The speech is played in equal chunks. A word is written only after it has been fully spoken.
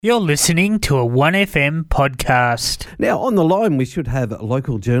You're listening to a 1FM podcast. Now, on the line, we should have a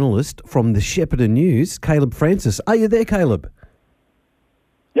local journalist from the Shepparton News, Caleb Francis. Are you there, Caleb?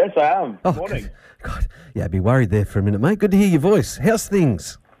 Yes, I am. Good morning. God. Yeah, I'd be worried there for a minute, mate. Good to hear your voice. How's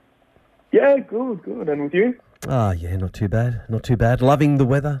things? Yeah, good. And with you? Yeah, not too bad. Loving the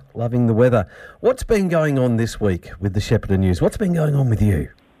weather. What's been going on this week with the Shepparton News? What's been going on with you?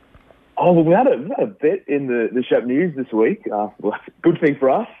 Oh, well, we had a bit in the Shep News this week. Good thing for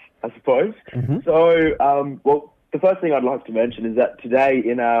us, I suppose. Mm-hmm. So, the first thing I'd like to mention is that today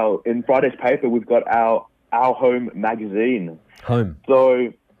in Friday's paper, we've got our Home magazine. Home.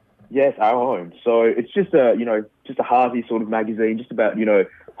 So, yes, Our Home. So it's just a hearty sort of magazine, just about,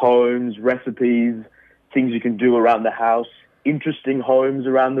 homes, recipes, things you can do around the house, interesting homes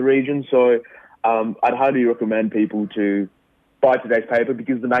around the region. So I'd highly recommend people to buy today's paper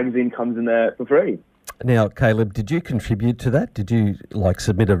because the magazine comes in there for free. Now, Caleb, did you contribute to that? Did you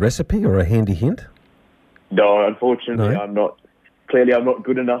submit a recipe or a handy hint? No, unfortunately, No? I'm not. Clearly, I'm not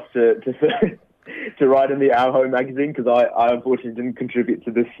good enough to write in the Our Home magazine because I unfortunately didn't contribute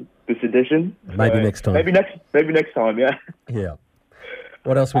to this edition. Maybe next time. Maybe next time. Yeah. Yeah.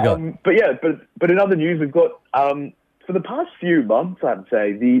 What else we got? But in other news, we've got for the past few months, I'd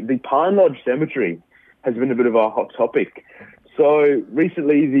say the Pine Lodge Cemetery has been a bit of a hot topic. So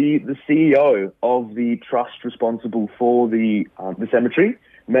recently, the CEO of the trust responsible for the cemetery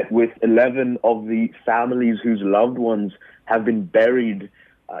met with 11 of the families whose loved ones have been buried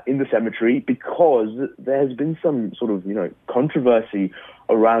in the cemetery because there has been some sort of controversy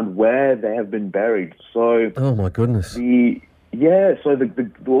around where they have been buried. So, oh my goodness. Not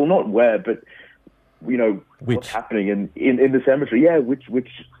where, but what's happening in the cemetery. Yeah, which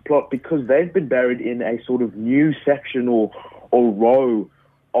plot, because they've been buried in a sort of new section or row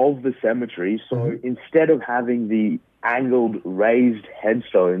of the cemetery. So instead of having the angled raised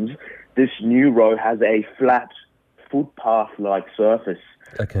headstones, this new row has a flat footpath-like surface.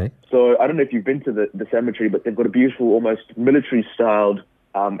 Okay. So I don't know if you've been to the cemetery, but they've got a beautiful, almost military-styled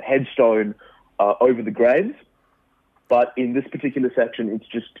headstone over the graves. But in this particular section, it's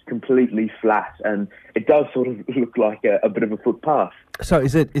just completely flat, and it does sort of look like a bit of a footpath. So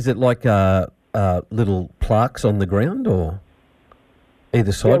is it like little plaques on the ground, or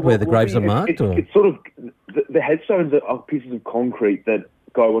either side where the graves are marked? It's sort of the headstones are pieces of concrete that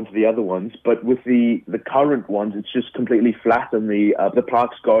go onto the other ones, but with the current ones, it's just completely flat, and the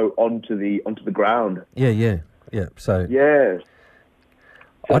plaques go onto the ground. Yeah. So yeah.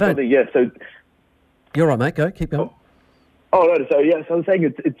 So I don't. So You're right, mate. Go. Keep going. Oh no! So I was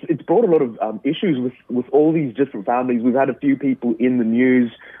saying it's brought a lot of issues with all these different families. We've had a few people in the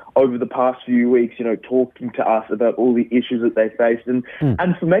news over the past few weeks, talking to us about all the issues that they faced, and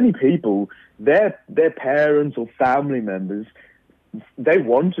for many people, their parents or family members, they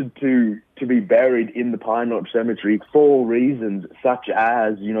wanted to be buried in the Pine Lodge Cemetery for reasons such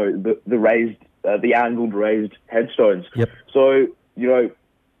as the raised the angled raised headstones. Yep. So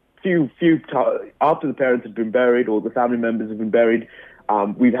after the parents have been buried or the family members have been buried,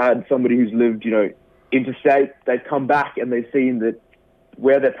 we've had somebody who's lived, interstate. They've come back and they've seen that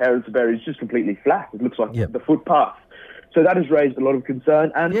where their parents are buried is just completely flat. It looks like the footpath. So that has raised a lot of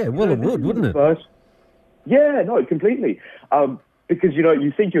concern. And yeah, well, it would, wouldn't it? Yeah, no, completely. Because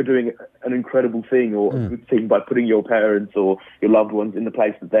you think you're doing an incredible thing or a good thing by putting your parents or your loved ones in the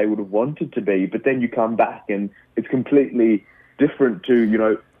place that they would have wanted to be, but then you come back and it's completely different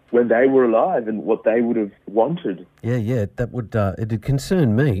to when they were alive and what they would have wanted. Yeah, that would it'd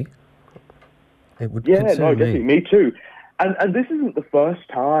concern me. It would concern concern definitely, me too. And this isn't the first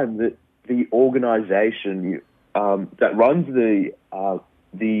time that the organisation that runs the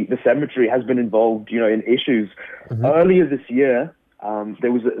cemetery has been involved, in issues. Mm-hmm. Earlier this year,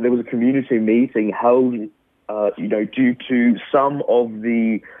 there was a community meeting held, due to some of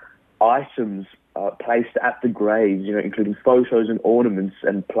the items placed at the graves, including photos and ornaments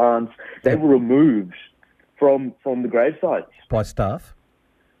and plants. They were removed from the grave sites by staff.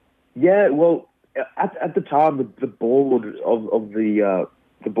 Yeah, well, at the time, the board of the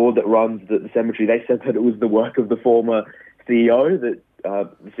board that runs the cemetery, they said that it was the work of the former CEO, that the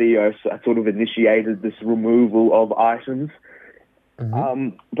CEO sort of initiated this removal of items.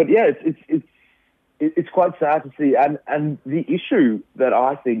 Mm-hmm. But yeah, it's quite sad to see, and the issue that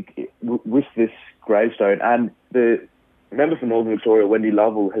I think with this gravestone, and the member for Northern Victoria, Wendy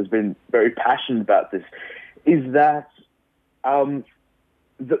Lovell, has been very passionate about this, is that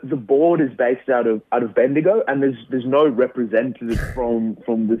the board is based out of Bendigo, and there's no representative from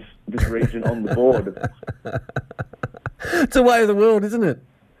this region on the board. It's a way of the world, isn't it?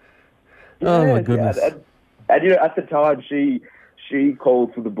 Yeah, oh my goodness! Yeah. And at the time, she she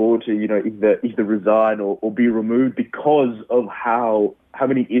called for the board to, either resign or be removed because of how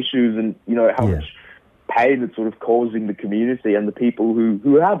many issues and, how much pain it's sort of causing the community and the people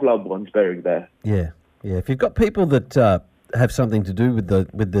who have loved ones buried there. Yeah. If you've got people that have something to do with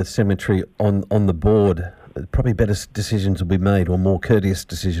the cemetery on the board, probably better decisions will be made, or more courteous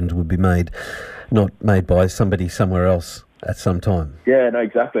decisions will be made, not made by somebody somewhere else at some time. Yeah, no,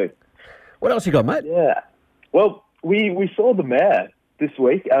 exactly. What else you got, mate? Yeah. Well, we saw the mayor this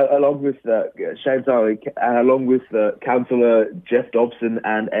week, along with Shane Tarley, along with Councillor Jeff Dobson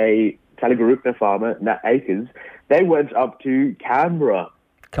and a Talligarupna farmer, Nat Akers. They went up to Canberra.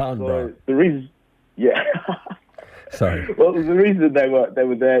 So the reason, Sorry. Well, the reason they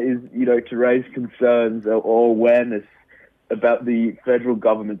were there is, to raise concerns or awareness about the federal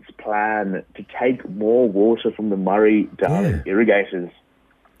government's plan to take more water from the Murray-Darling irrigators.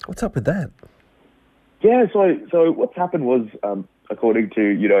 What's up with that? Yeah, so what's happened was, according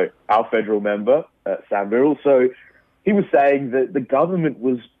to, our federal member, Sam Birrell, so he was saying that the government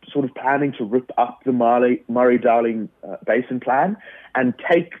was sort of planning to rip up the Murray-Darling Basin plan and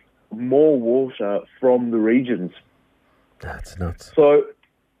take more water from the regions. That's nuts. So,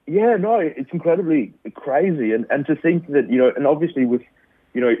 yeah, no, it's incredibly crazy. And to think that, and obviously with,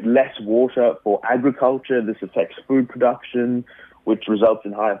 less water for agriculture, this affects food production, which results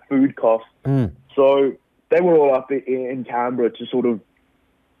in higher food costs. So they were all up in Canberra to sort of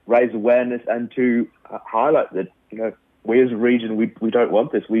raise awareness and to highlight that, we as a region, we don't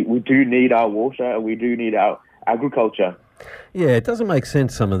want this. We do need our water and we do need our agriculture. Yeah, it doesn't make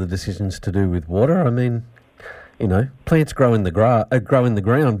sense, some of the decisions to do with water. I mean, plants grow in the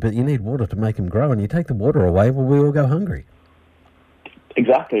ground, but you need water to make them grow, and you take the water away, well, we all go hungry.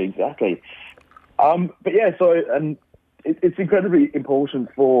 Exactly. But yeah, so and it's incredibly important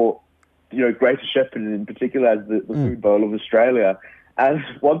for Greater Shepparton in particular as the food bowl of Australia. And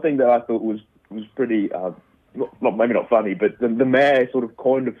one thing that I thought was pretty maybe not funny, but the mayor sort of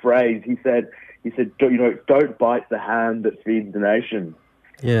coined a phrase. He said, don't bite the hand that feeds the nation.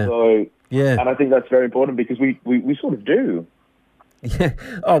 Yeah. So. Yeah. And I think that's very important because we sort of do. Yeah.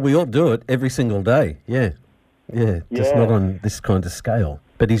 Oh, we all do it every single day. Yeah. Just not on this kind of scale.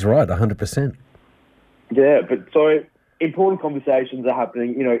 But he's right, 100%. Yeah, but so important conversations are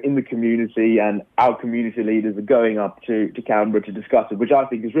happening, in the community, and our community leaders are going up to Canberra to discuss it, which I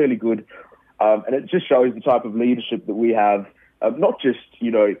think is really good. And it just shows the type of leadership that we have, not just,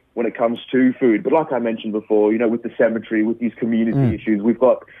 when it comes to food, but like I mentioned before, with the cemetery, with these community issues, we've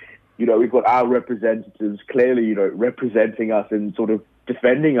got our representatives clearly, representing us and sort of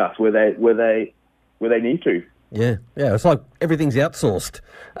defending us where they need to. Yeah. It's like everything's outsourced.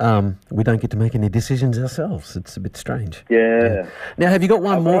 We don't get to make any decisions ourselves. It's a bit strange. Yeah. Now, have you got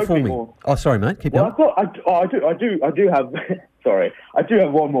one more for me? Oh, sorry, mate. Keep going. I do have. Sorry, I do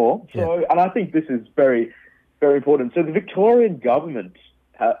have one more. So, and I think this is very, very important. So, the Victorian government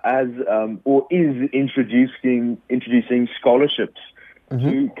has or is introducing scholarships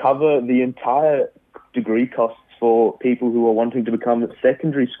to cover the entire degree costs for people who are wanting to become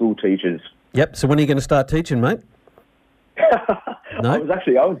secondary school teachers. Yep. So when are you going to start teaching, mate? No? I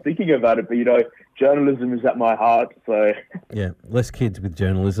was thinking about it, but journalism is at my heart, so... Yeah, less kids with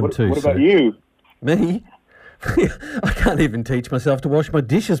journalism What too. about you? Me? I can't even teach myself to wash my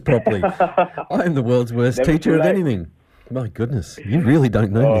dishes properly. I am the world's worst teacher at anything. My goodness, you really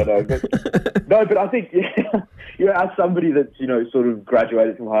don't know me. But I think, as somebody that's, sort of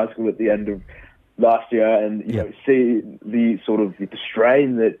graduated from high school at the end of last year and, see the sort of the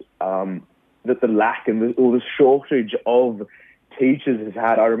strain that the lack and or the shortage of teachers has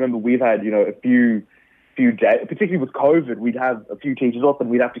had. I remember we've had, a few days, particularly with COVID, we'd have a few teachers off and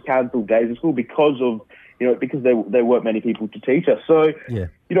we'd have to cancel days of school because of, because there weren't many people to teach us. So,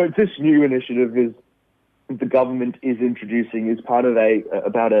 this new initiative is the government is introducing is part of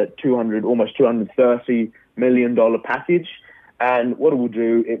about a almost $230 million package. And what it will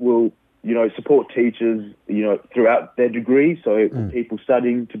do, it will, support teachers, throughout their degree. So people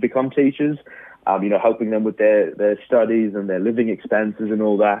studying to become teachers, helping them with their studies and their living expenses and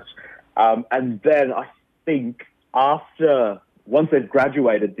all that. And then I think once they've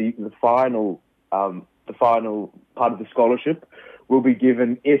graduated, the final part of the scholarship will be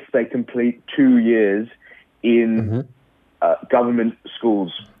given if they complete 2 years in government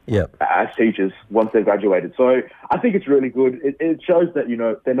schools as teachers once they've graduated. So I think it's really good. It shows that,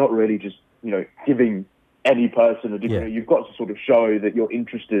 they're not really just, giving any person a degree. You've got to sort of show that you're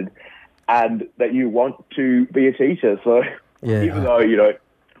interested and that you want to be a teacher. So even though, it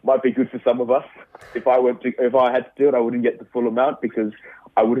might be good for some of us, if I had to do it, I wouldn't get the full amount because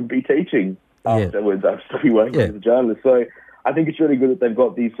I wouldn't be teaching afterwards. I'd still be working as a journalist. So I think it's really good that they've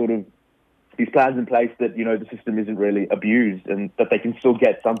got these plans in place that, the system isn't really abused and that they can still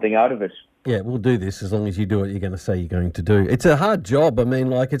get something out of it. Yeah, we'll do this as long as you do what you're going to say you're going to do. It's a hard job. I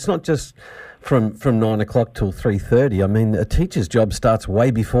mean, it's not just from 9 o'clock till 3:30. I mean, a teacher's job starts way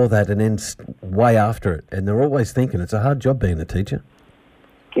before that and ends way after it. And they're always thinking it's a hard job being a teacher.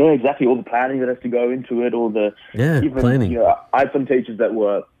 Yeah, exactly. All the planning that has to go into it, planning. I had some teachers that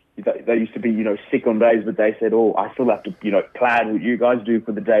they used to be, sick on days, but they said, I still have to, plan what you guys do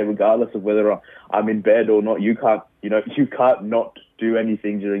for the day, regardless of whether I'm in bed or not. You can't not do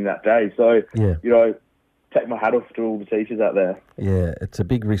anything during that day. So, take my hat off to all the teachers out there. Yeah, it's a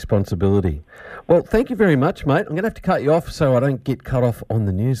big responsibility. Well, thank you very much, mate. I'm going to have to cut you off so I don't get cut off on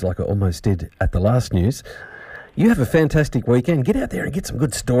the news like I almost did at the last news. You have a fantastic weekend. Get out there and get some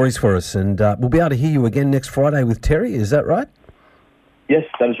good stories for us, and we'll be able to hear you again next Friday with Terry. Is that right? Yes,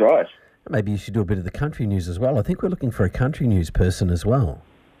 that is right. Maybe you should do a bit of the country news as well. I think we're looking for a country news person as well.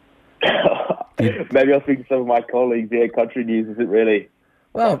 Maybe I'll speak to some of my colleagues. Yeah, country news isn't really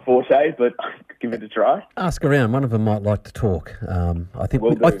forte, but give it a try. Ask around. One of them might like to talk. I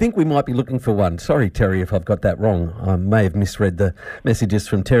think we might be looking for one. Sorry, Terry, if I've got that wrong. I may have misread the messages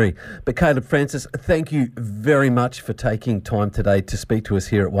from Terry. But Caleb Francis, thank you very much for taking time today to speak to us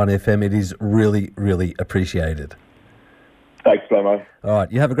here at 1FM. It is really, really appreciated. Thanks, Slomo. All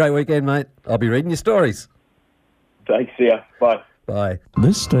right, you have a great weekend, mate. I'll be reading your stories. Thanks, see ya. Bye. Bye.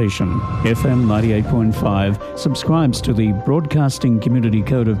 This station, FM 98.5, subscribes to the Broadcasting Community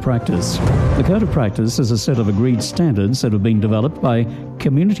Code of Practice. The Code of Practice is a set of agreed standards that have been developed by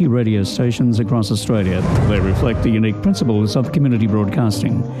community radio stations across Australia. They reflect the unique principles of community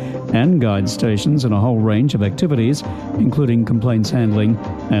broadcasting and guide stations in a whole range of activities, including complaints handling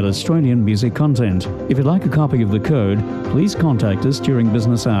and Australian music content. If you'd like a copy of the code, please contact us during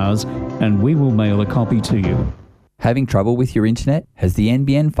business hours and we will mail a copy to you. Having trouble with your internet? Has the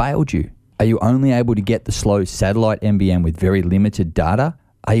NBN failed you? Are you only able to get the slow satellite NBN with very limited data?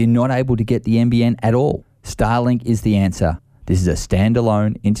 Are you not able to get the NBN at all? Starlink is the answer. This is a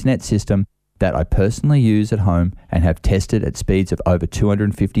standalone internet system that I personally use at home and have tested at speeds of over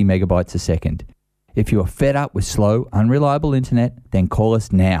 250 megabytes a second. If you are fed up with slow, unreliable internet, then call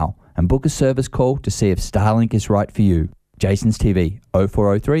us now and book a service call to see if Starlink is right for you. Jason's TV,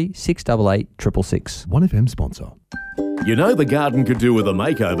 0403 688 666. 1FM sponsor. You know the garden could do with a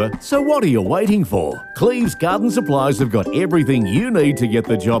makeover, so what are you waiting for? Cleve's Garden Supplies have got everything you need to get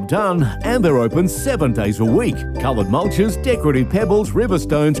the job done, and they're open 7 days a week. Coloured mulches, decorative pebbles, river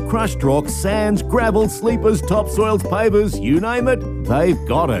stones, crushed rocks, sands, gravel, sleepers, topsoils, pavers, you name it, they've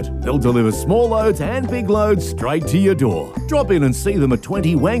got it. They'll deliver small loads and big loads straight to your door. Drop in and see them at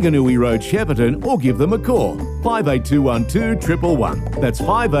 20 Wanganui Road, Shepparton, or give them a call. 58212 111. That's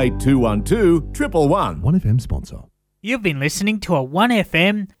 58212 111. 1FM sponsor. You've been listening to a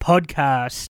 1FM podcast.